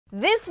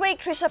This week,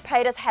 Trisha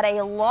Paytas had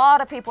a lot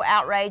of people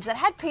outraged that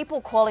had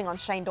people calling on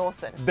Shane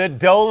Dawson. The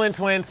Dolan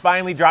twins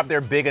finally dropped their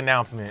big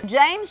announcement.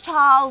 James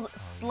Charles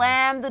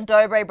slammed the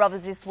Dobre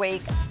brothers this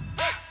week.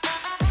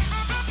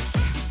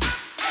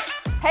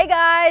 Hey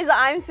guys,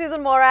 I'm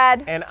Sussan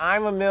Mourad. And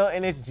I'm Emile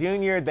Ennis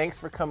Jr. Thanks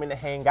for coming to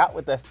hang out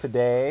with us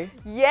today.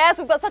 Yes,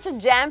 we've got such a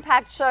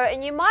jam-packed show,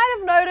 and you might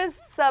have noticed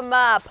some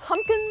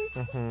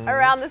pumpkins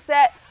around the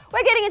set.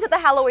 We're getting into the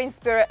Halloween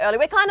spirit early.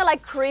 We're kind of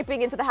like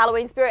creeping into the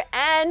Halloween spirit,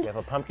 and We have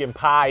a pumpkin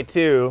pie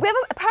too.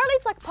 apparently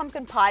it's like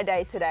pumpkin pie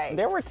day today.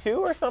 There were two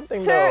or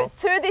something though.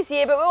 Two this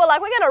year, but we were like,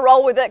 we're gonna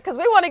roll with it because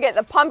we want to get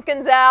the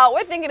pumpkins out.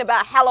 We're thinking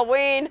about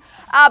Halloween.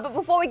 But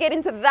before we get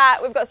into that,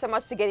 we've got so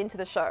much to get into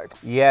the show.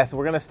 Yes,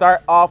 we're gonna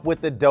start off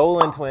with the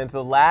Dolan twins.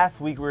 So last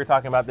week we were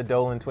talking about the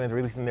Dolan twins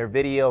releasing their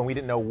video, and we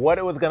didn't know what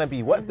it was gonna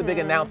be. What's the big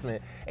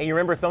announcement? And you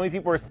remember so many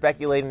people were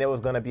speculating it was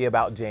gonna be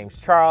about James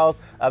Charles.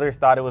 Others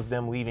thought it was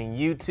them leaving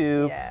YouTube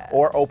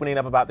or opening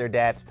up about their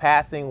dad's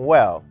passing.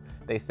 Well,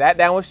 they sat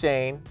down with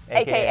Shane,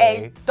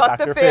 aka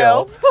Dr.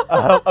 Phil,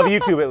 of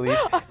YouTube at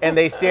least, and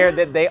they shared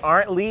that they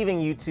aren't leaving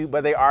YouTube,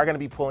 but they are going to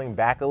be pulling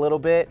back a little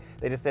bit.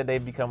 They just said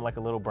they've become like a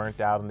little burnt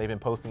out, and they've been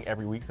posting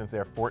every week since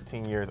they're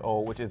 14 years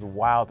old, which is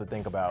wild to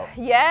think about.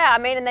 Yeah, I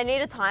mean, and they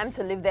need a time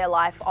to live their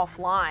life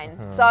offline.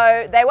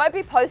 So they won't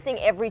be posting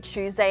every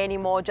Tuesday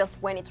anymore, just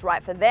when it's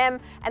right for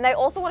them. And they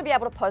also want to be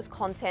able to post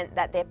content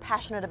that they're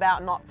passionate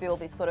about, not feel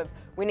this sort of,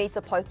 we need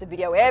to post a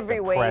video every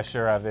week.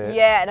 Pressure of it.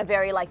 Yeah, and a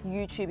very like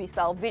YouTube-y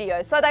style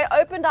video. So they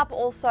opened up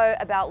also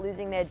about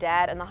losing their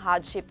dad and the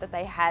hardship that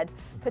they had,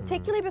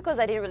 particularly because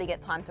they didn't really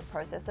get time to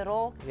process it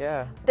all.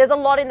 Yeah. There's a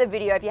lot in the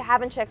video. If you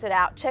haven't checked it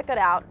out, check it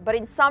out. But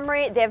in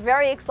summary, they're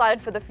very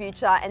excited for the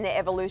future and their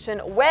evolution.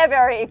 We're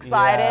very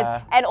excited.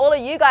 Yeah. And all of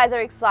you guys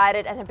are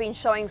excited and have been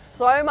showing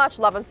so much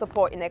love and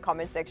support in their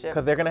comment section.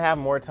 Because they're going to have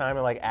more time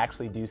to like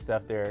actually do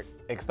stuff they're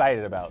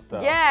excited about.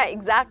 So Yeah,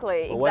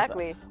 exactly, But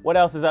exactly. what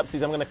else is up,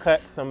 Susan? I'm going to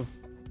cut some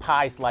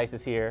pie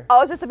slices here. I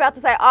was just about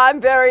to say, I'm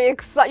very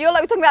excited. You're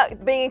like, we're talking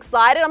about being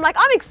excited. I'm like,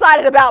 I'm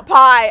excited about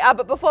pie.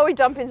 But before we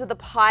jump into the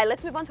pie,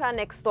 let's move on to our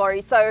next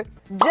story. So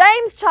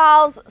James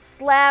Charles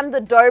slammed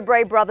the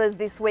Dobre brothers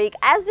this week,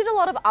 as did a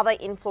lot of other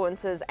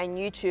influencers and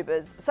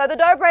YouTubers. So the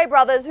Dobre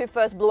brothers, who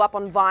first blew up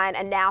on Vine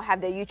and now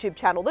have their YouTube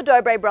channel, the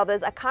Dobre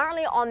brothers, are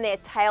currently on their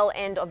tail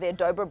end of their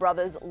Dobre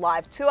brothers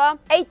live tour.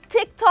 A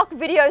TikTok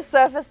video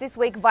surfaced this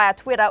week via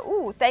Twitter.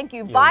 Ooh, thank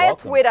you. Via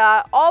welcome.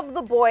 Twitter, of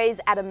the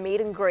boys at a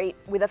meet and greet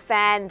with a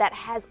fan that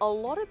has a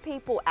lot of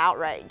people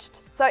outraged.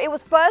 So it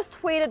was first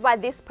tweeted by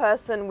this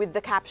person with the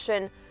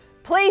caption,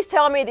 "Please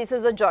tell me this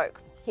is a joke."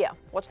 Here,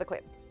 watch the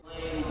clip.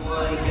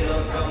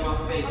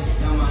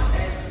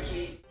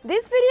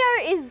 This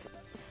video is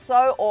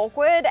so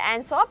awkward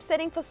and so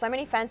upsetting for so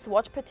many fans to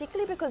watch,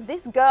 particularly because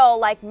this girl,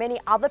 like many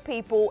other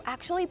people,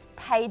 actually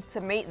paid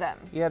to meet them.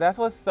 Yeah, that's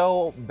what's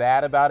so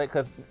bad about it,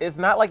 because it's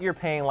not like you're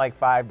paying like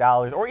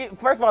 $5. Or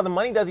first of all, the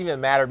money doesn't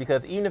even matter,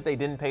 because even if they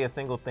didn't pay a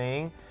single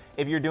thing,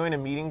 if you're doing a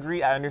meet and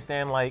greet, I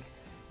understand like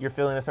you're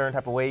feeling a certain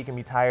type of way, you can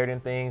be tired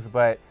and things,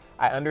 but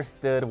I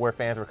understood where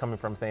fans were coming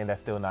from saying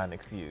that's still not an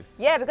excuse.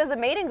 Yeah, because the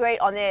meet and greet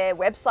on their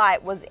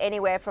website was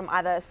anywhere from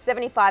either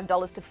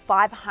 $75 to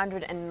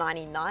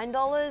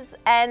 $599,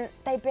 and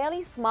they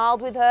barely smiled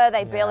with her,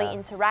 they barely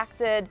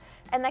interacted,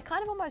 and they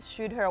kind of almost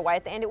shooed her away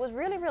at the end. It was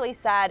really, really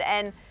sad,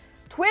 and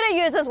Twitter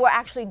users were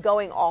actually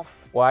going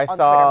off. Well, I on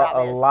saw Twitter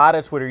about a this. lot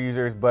of Twitter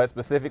users, but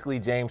specifically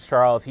James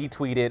Charles, he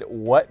tweeted,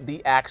 "What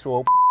the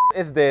actual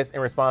is this?" in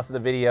response to the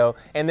video.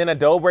 And then a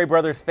Dobre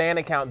Brothers fan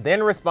account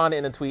then responded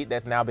in a tweet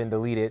that's now been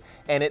deleted.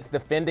 And it's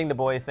defending the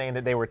boys, saying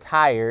that they were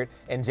tired.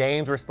 And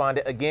James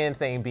responded again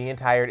saying being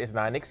tired is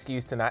not an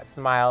excuse to not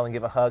smile and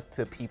give a hug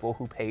to people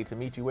who paid to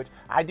meet you, which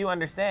I do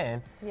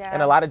understand. Yeah.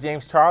 And a lot of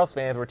James Charles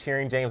fans were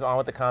cheering James on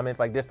with the comments,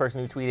 like this person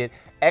who tweeted,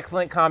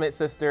 "Excellent comment,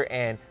 sister,"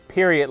 and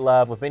 "period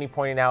love," with many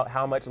pointing out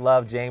how much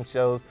love James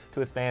shows to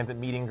his fans at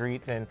meet and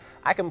greets. And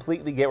I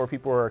completely get where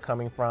people are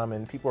coming from,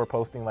 and people are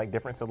posting like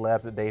different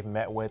celebs that they've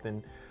met with,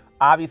 and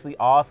obviously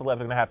all celebs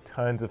are gonna have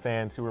tons of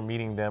fans who are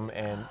meeting them,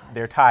 and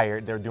they're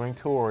tired, they're doing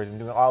tours and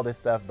doing all this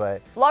stuff.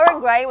 But Lauren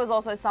Gray was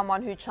also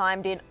someone who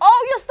chimed in,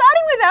 "Oh, you're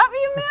starting without me,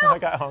 Emile?" I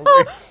got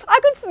hungry. I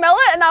could smell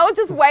it, and I was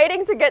just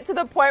waiting to get to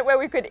the point where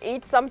we could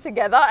eat some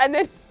together, and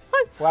then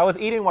Well, I was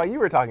eating while you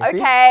were talking.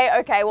 See?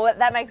 Okay, well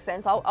that makes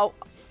sense. I'll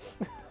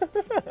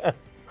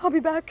be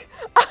back.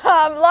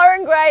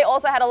 Lauren Gray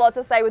also had a lot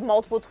to say with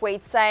multiple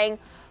tweets saying,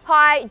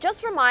 "Hi,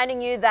 just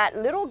reminding you that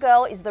little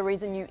girl is the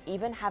reason you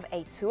even have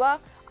a tour.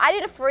 I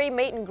did a free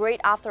meet and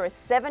greet after a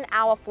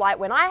 7-hour flight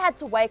when I had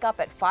to wake up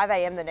at 5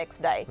 a.m. the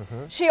next day."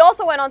 She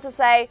also went on to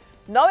say,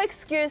 "No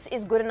excuse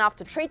is good enough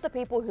to treat the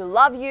people who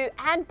love you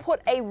and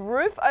put a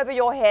roof over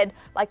your head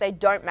like they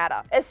don't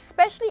matter,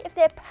 especially if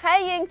they're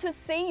paying to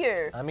see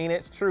you." I mean,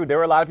 it's true. There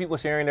were a lot of people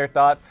sharing their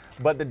thoughts,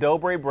 but the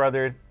Dobre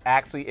brothers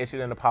actually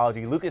issued an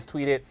apology. Lucas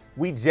tweeted,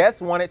 "We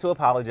just wanted to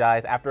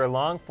apologize. After a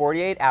long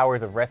 48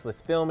 hours of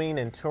restless filming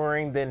and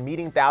touring, then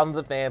meeting thousands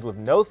of fans with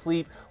no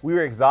sleep, we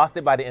were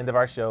exhausted by the end of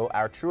our show.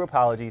 Our true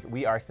apologies.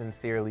 We are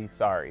sincerely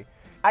sorry."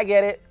 I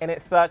get it, and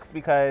it sucks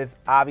because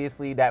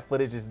obviously that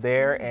footage is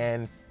there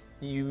and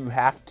you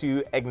have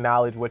to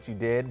acknowledge what you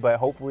did, but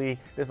hopefully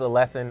this is a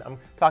lesson. I'm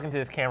talking to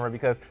this camera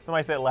because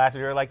somebody said last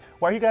video, like,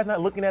 why are you guys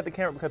not looking at the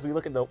camera? Because we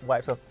look at the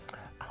wife. So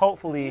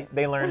hopefully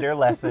they learned their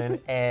lesson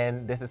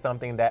and this is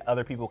something that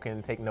other people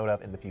can take note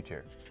of in the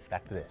future.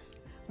 Back to this.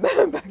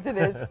 Back to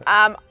this.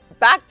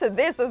 Back to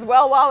this as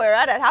well while we're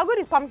at it. How good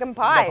is pumpkin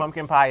pie? The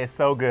pumpkin pie is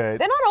so good.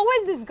 They're not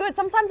always this good.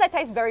 Sometimes they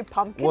taste very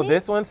pumpkin-y. Well,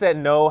 this one said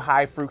no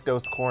high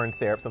fructose corn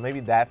syrup, so maybe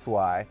that's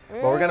why.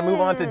 But we're gonna move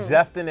on to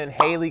Justin and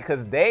Hailey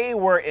because they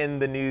were in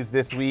the news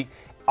this week.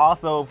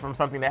 Also from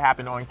something that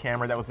happened on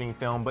camera that was being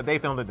filmed, but they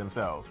filmed it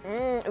themselves.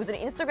 It was an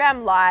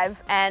Instagram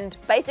live, and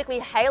basically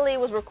Hailey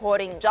was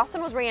recording,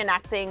 Justin was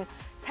reenacting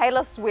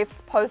Taylor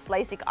Swift's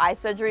post-LASIK eye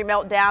surgery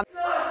meltdown.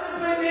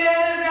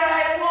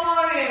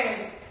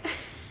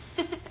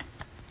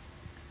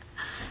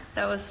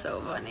 That was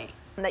so funny.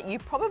 That you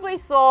probably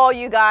saw,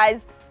 you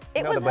guys.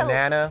 It was the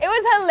banana. It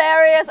was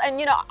hilarious, and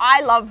you know,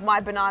 I love my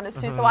bananas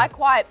too, so I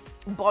quite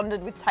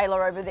bonded with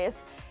Taylor over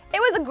this. It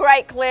was a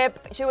great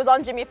clip. She was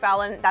on Jimmy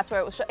Fallon. That's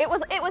where it was.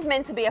 It was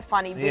meant to be a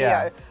funny video,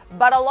 Yeah.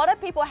 but a lot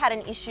of people had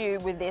an issue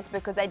with this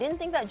because they didn't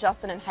think that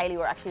Justin and Hailey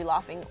were actually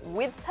laughing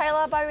with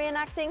Taylor by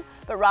reenacting,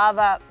 but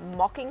rather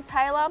mocking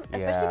Taylor,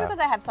 especially because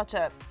they have such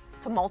a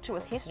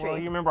tumultuous history. Well,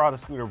 you remember all the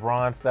Scooter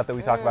Braun stuff that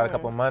we talked about a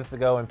couple of months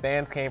ago, and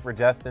fans came for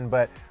Justin,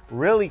 but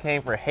really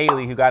came for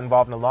Hailey, who got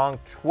involved in a long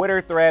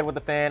Twitter thread with the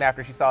fan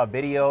after she saw a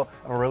video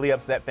of a really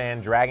upset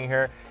fan dragging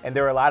her, and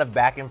there were a lot of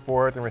back and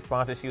forth and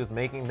responses she was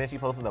making. Then she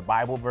posted a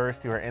Bible verse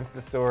to her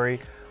Insta story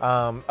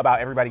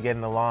about everybody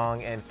getting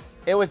along, and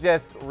it was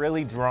just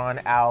really drawn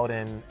out,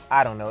 and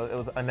I don't know, it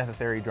was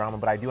unnecessary drama,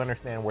 but I do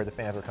understand where the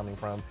fans were coming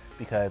from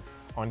because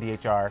on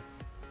DHR,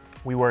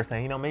 we were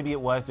saying, you know, maybe it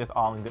was just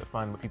all in good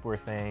fun, but people were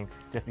saying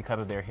just because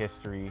of their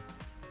history,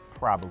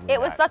 probably It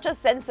was such a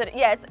sensitive,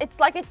 yeah, it's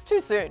like it's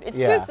too soon. It's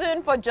too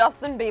soon for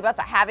Justin Bieber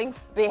to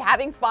be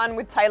having fun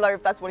with Taylor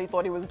if that's what he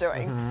thought he was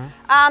doing.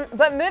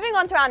 But moving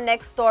on to our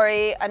next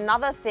story,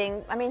 another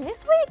thing, I mean,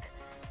 this week,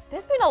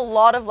 there's been a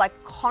lot of like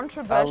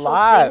controversial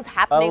things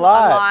happening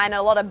online,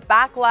 a lot of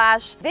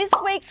backlash. This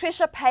week,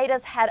 Trisha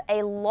Paytas had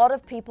a lot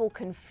of people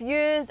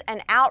confused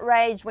and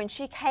outraged when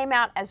she came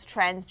out as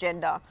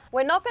transgender.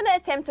 We're not going to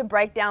attempt to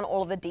break down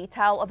all of the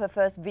detail of her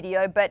first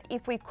video, but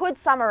if we could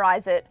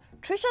summarize it,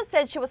 Trisha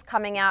said she was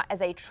coming out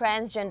as a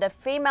transgender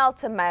female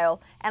to male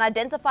and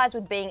identifies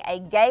with being a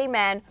gay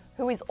man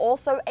who is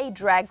also a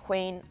drag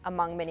queen,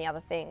 among many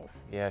other things.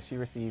 Yeah, she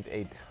received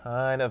a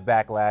ton of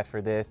backlash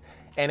for this,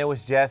 and it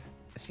was just,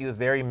 she was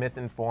very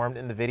misinformed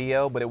in the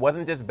video, but it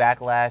wasn't just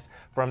backlash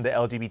from the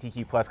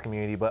LGBTQ+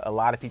 community, but a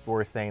lot of people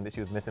were saying that she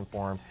was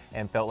misinformed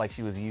and felt like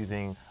she was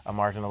using a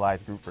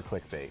marginalized group for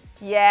clickbait.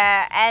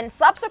 Yeah, and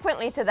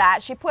subsequently to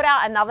that, she put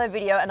out another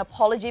video, an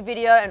apology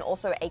video, and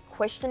also a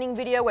questioning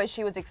video where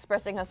she was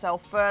expressing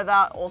herself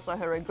further, also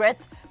her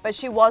regrets, but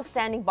she was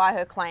standing by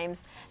her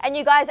claims. And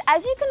you guys,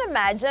 as you can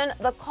imagine,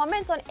 the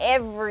comments on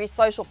every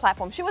social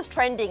platform, she was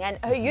trending, and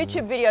her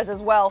YouTube videos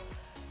as well,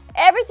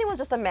 everything was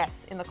just a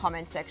mess in the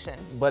comment section.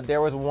 But there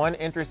was one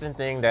interesting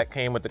thing that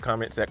came with the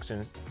comment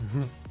section.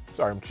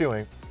 Sorry, I'm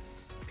chewing.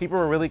 People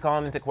were really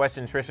calling into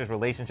question Trisha's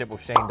relationship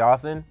with Shane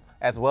Dawson,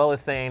 as well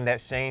as saying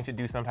that Shane should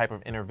do some type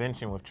of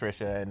intervention with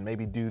Trisha and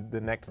maybe do the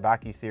next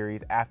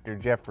docuseries after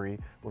Jeffree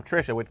with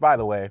Trisha, which, by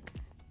the way,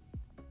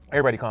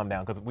 everybody calm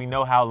down, because we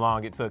know how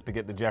long it took to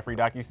get the Jeffree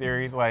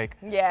docuseries. Like,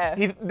 yeah,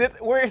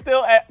 we're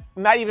still at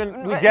not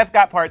even, we just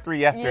got part 3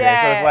 yesterday,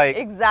 yeah, so it's like.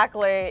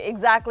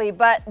 Exactly.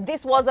 But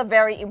this was a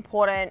very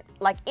important,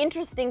 like,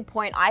 interesting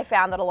point I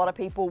found that a lot of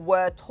people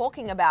were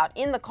talking about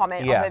in the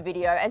comment of her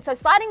video. And so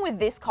starting with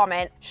this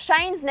comment,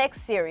 Shane's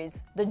next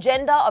series, the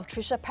gender of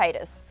Trisha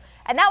Paytas.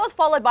 And that was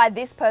followed by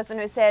this person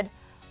who said,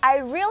 I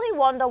really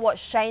wonder what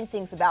Shane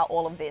thinks about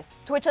all of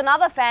this. To which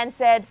another fan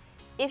said,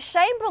 if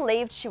Shane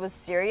believed she was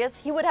serious,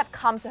 he would have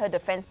come to her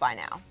defense by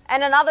now.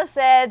 And another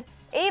said,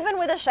 even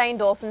with a Shane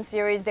Dawson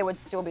series, there would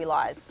still be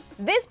lies.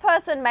 This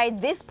person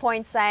made this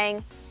point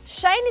saying,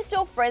 Shane is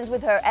still friends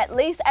with her at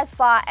least as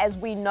far as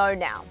we know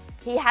now.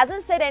 He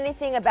hasn't said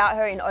anything about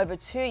her in over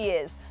 2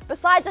 years,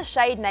 besides a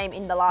shade name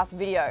in the last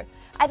video.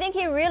 I think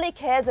he really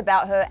cares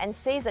about her and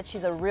sees that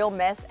she's a real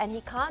mess and he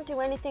can't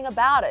do anything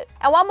about it.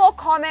 And one more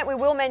comment we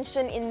will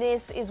mention in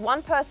this is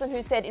one person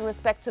who said, in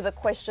respect to the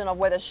question of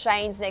whether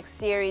Shane's next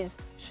series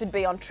should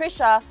be on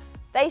Trisha,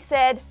 they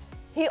said,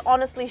 he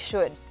honestly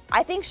should.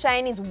 I think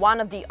Shane is one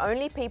of the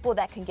only people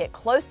that can get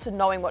close to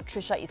knowing what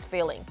Trisha is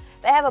feeling.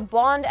 They have a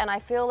bond, and I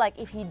feel like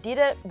if he did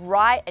it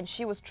right and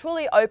she was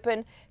truly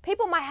open,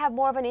 people might have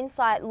more of an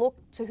inside look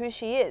to who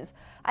she is.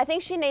 I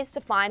think she needs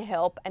to find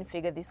help and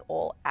figure this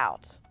all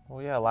out.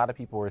 Well, yeah, a lot of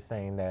people were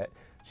saying that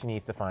she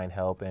needs to find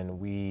help, and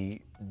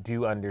we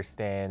do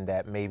understand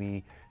that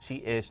maybe she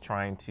is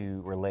trying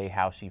to relay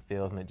how she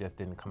feels and it just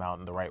didn't come out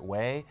in the right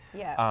way.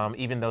 Yeah.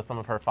 Even though some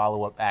of her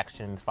follow-up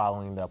actions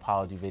following the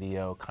apology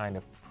video kind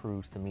of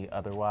proves to me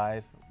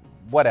otherwise.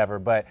 Whatever,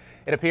 but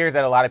it appears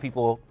that a lot of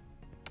people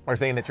or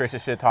saying that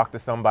Trisha should talk to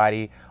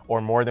somebody or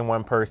more than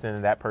one person,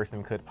 and that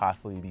person could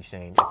possibly be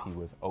shamed if he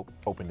was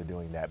open to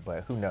doing that,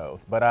 but who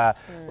knows. But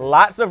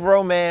lots of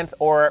romance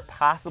or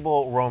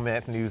possible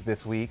romance news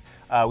this week.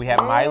 We have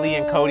Miley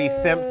and Cody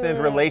Simpson's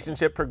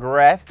relationship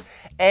progressed,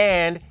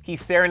 and he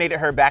serenaded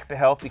her back to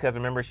health because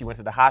remember she went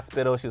to the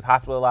hospital. She was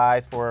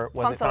hospitalized for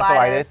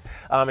tonsillitis,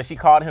 and she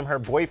called him her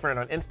boyfriend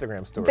on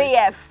Instagram stories.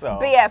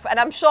 BF, and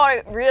I'm sure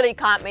it really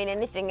can't mean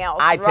anything else.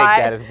 I take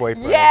that as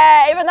boyfriend.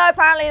 Yeah, even though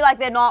apparently like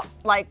they're not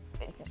like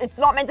it's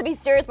not meant to be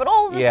serious, but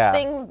all the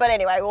things. But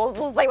anyway, we'll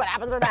see what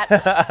happens with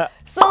that.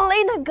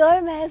 Selena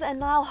Gomez and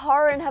Niall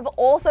Horan have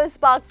also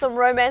sparked some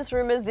romance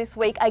rumors this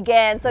week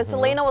again. So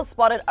Selena was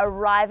spotted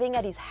arriving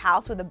at his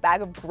house with a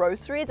bag of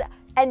groceries.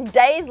 And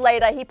days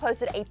later, he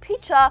posted a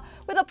picture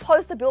with a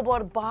poster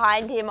billboard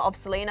behind him of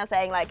Selena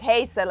saying like,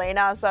 "Hey,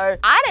 Selena." So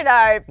I don't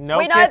know.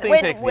 No kissing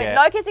pics yet.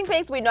 No kissing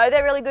pics. We know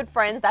they're really good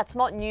friends. That's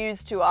not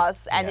news to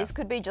us. And this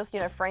could be just, you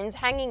know, friends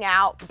hanging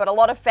out. But a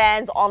lot of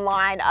fans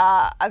online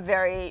are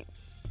very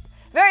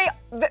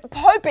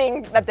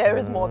hoping that there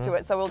is more to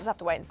it, so we'll just have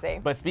to wait and see.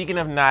 But speaking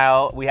of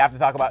Niall, we have to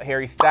talk about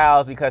Harry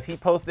Styles because he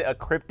posted a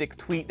cryptic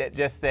tweet that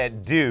just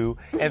said "do,"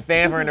 and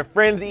fans were in a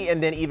frenzy,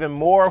 and then even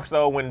more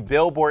so when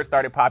billboards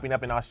started popping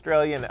up in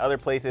Australia and other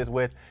places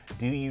with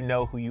 "Do you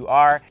know who you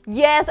are?"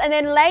 Yes, and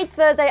then late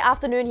Thursday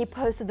afternoon, he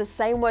posted the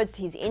same words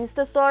to his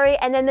Insta story,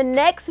 and then the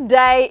next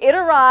day it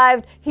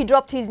arrived. He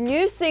dropped his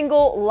new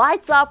single,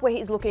 Lights Up, where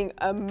he's looking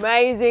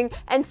amazing,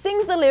 and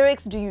sings the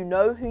lyrics, "Do you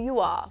know who you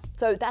are?"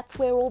 So that's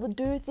where all the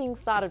do things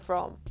started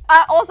from.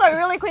 Also,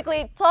 really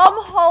quickly, Tom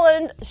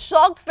Holland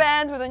shocked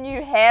fans with a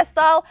new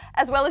hairstyle,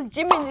 as well as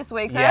Jimin this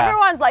week. So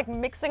everyone's like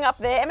mixing up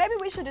there, and maybe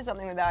we should do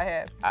something with our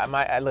hair.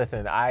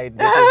 Listen,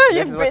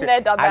 You've been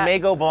there, done that. I may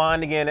go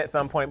blonde again at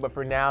some point, but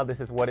for now, this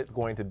is what it's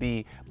going to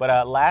be.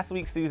 But last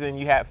week, Susan,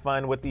 you had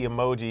fun with the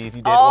emojis.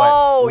 You did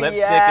what?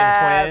 Lipstick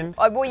and twins?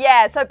 Well,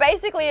 yeah. So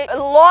basically, a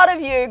lot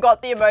of you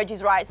got the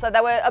emojis right. So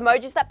there were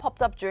emojis that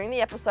popped up during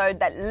the episode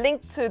that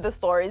linked to the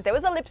stories. There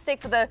was a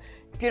lipstick for the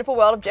Beautiful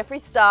World of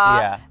Jeffree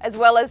Star, as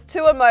well as 2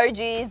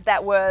 emojis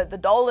that were the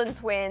Dolan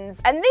twins.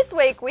 And this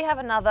week we have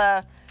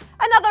another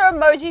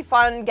emoji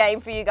fun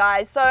game for you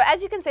guys. So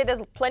as you can see,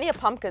 there's plenty of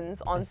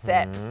pumpkins on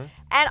set.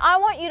 And I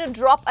want you to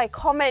drop a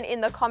comment in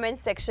the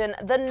comment section,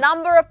 the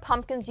number of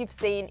pumpkins you've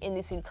seen in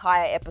this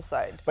entire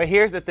episode. But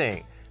here's the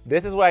thing.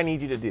 This is what I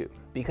need you to do,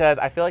 because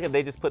I feel like if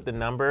they just put the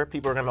number,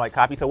 people are gonna like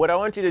copy. So what I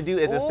want you to do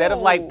is instead of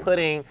like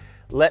putting,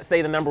 let's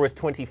say the number was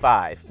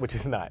 25, which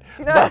is not,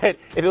 but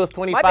if it was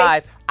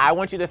 25, I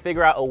want you to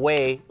figure out a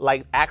way,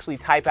 like actually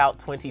type out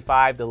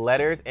 25, the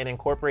letters, and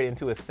incorporate it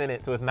into a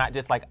sentence so it's not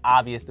just like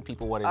obvious to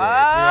people what it is. You know what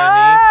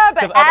I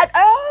mean? But add,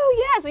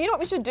 so you know what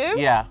we should do?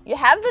 Yeah. You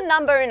have the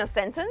number in a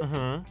sentence.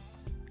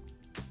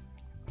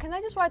 Can I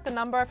just write the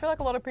number? I feel like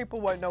a lot of people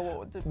won't know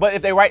what to do. But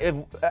if they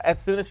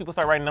as soon as people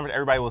start writing numbers,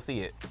 everybody will see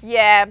it.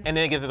 Yeah. And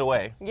then it gives it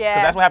away. Yeah.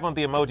 Because that's what happened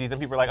with the emojis, and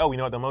people are like, oh, we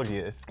know what the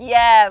emoji is.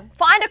 Yeah.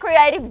 Find a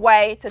creative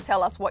way to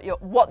tell us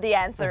what the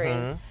answer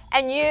is.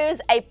 And use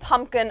a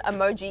pumpkin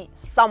emoji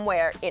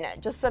somewhere in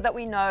it, just so that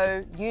we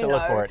know you know.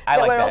 Look for it. I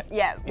like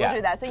that. We'll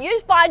do that. So you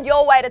find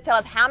your way to tell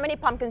us how many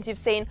pumpkins you've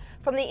seen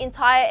from the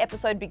entire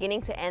episode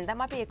beginning to end. That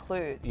might be a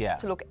clue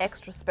to look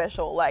extra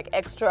special, like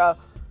extra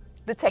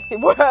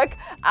detective work,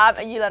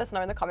 and you let us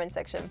know in the comment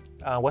section.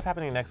 What's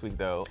happening next week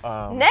though?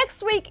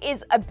 Next week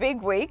is a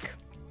big week.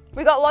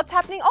 We got lots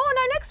happening. Oh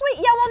no, next week.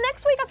 Yeah, well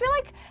next week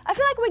I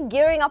feel like we're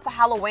gearing up for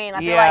Halloween. I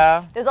feel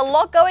like there's a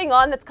lot going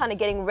on that's kind of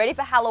getting ready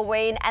for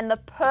Halloween, and The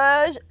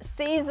Purge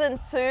Season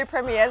 2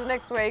 premieres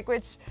next week,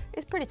 which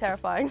is pretty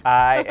terrifying.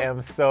 I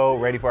am so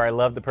ready for it. I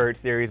love the Purge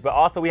series. But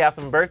also we have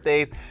some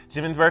birthdays.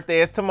 Jimin's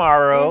birthday is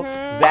tomorrow.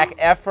 Zac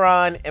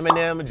Efron,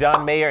 Eminem,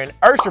 John Mayer, and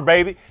Usher,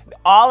 baby.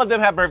 All of them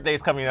have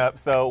birthdays coming up,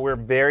 so we're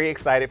very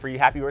excited for you.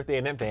 Happy birthday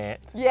in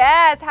advance.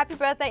 Yes, happy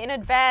birthday in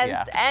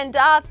advance. And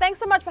thanks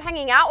so much for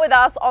hanging out with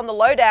us on The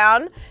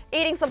Lowdown,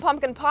 eating some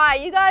pumpkin pie.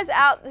 You guys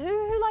out,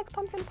 who likes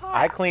pumpkin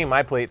pie? I clean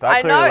my plate, so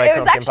I clearly like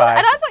pumpkin pie.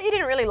 And I thought you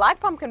didn't really like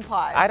pumpkin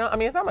pie. I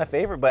mean, it's not my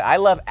favorite, but I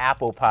love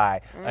apple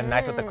pie. A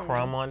nice with the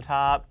crumb on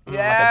top, like a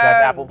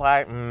Dutch apple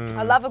pie.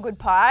 I love a good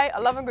pie. I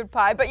love a good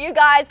pie. But you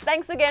guys,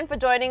 thanks again for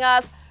joining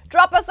us.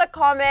 Drop us a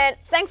comment.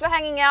 Thanks for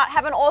hanging out.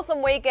 Have an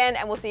awesome weekend,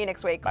 and we'll see you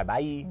next week.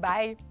 Bye-bye.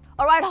 Bye.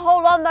 All right,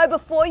 hold on though.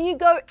 Before you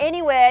go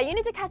anywhere, you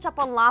need to catch up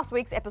on last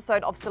week's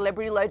episode of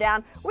Celebrity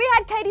Lowdown. We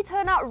had Katie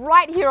Turner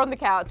right here on the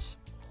couch.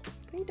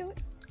 What are you doing?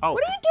 Oh,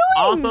 what are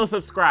you doing? Also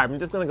subscribe. I'm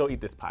just going to go eat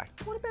this pie.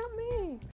 What about me?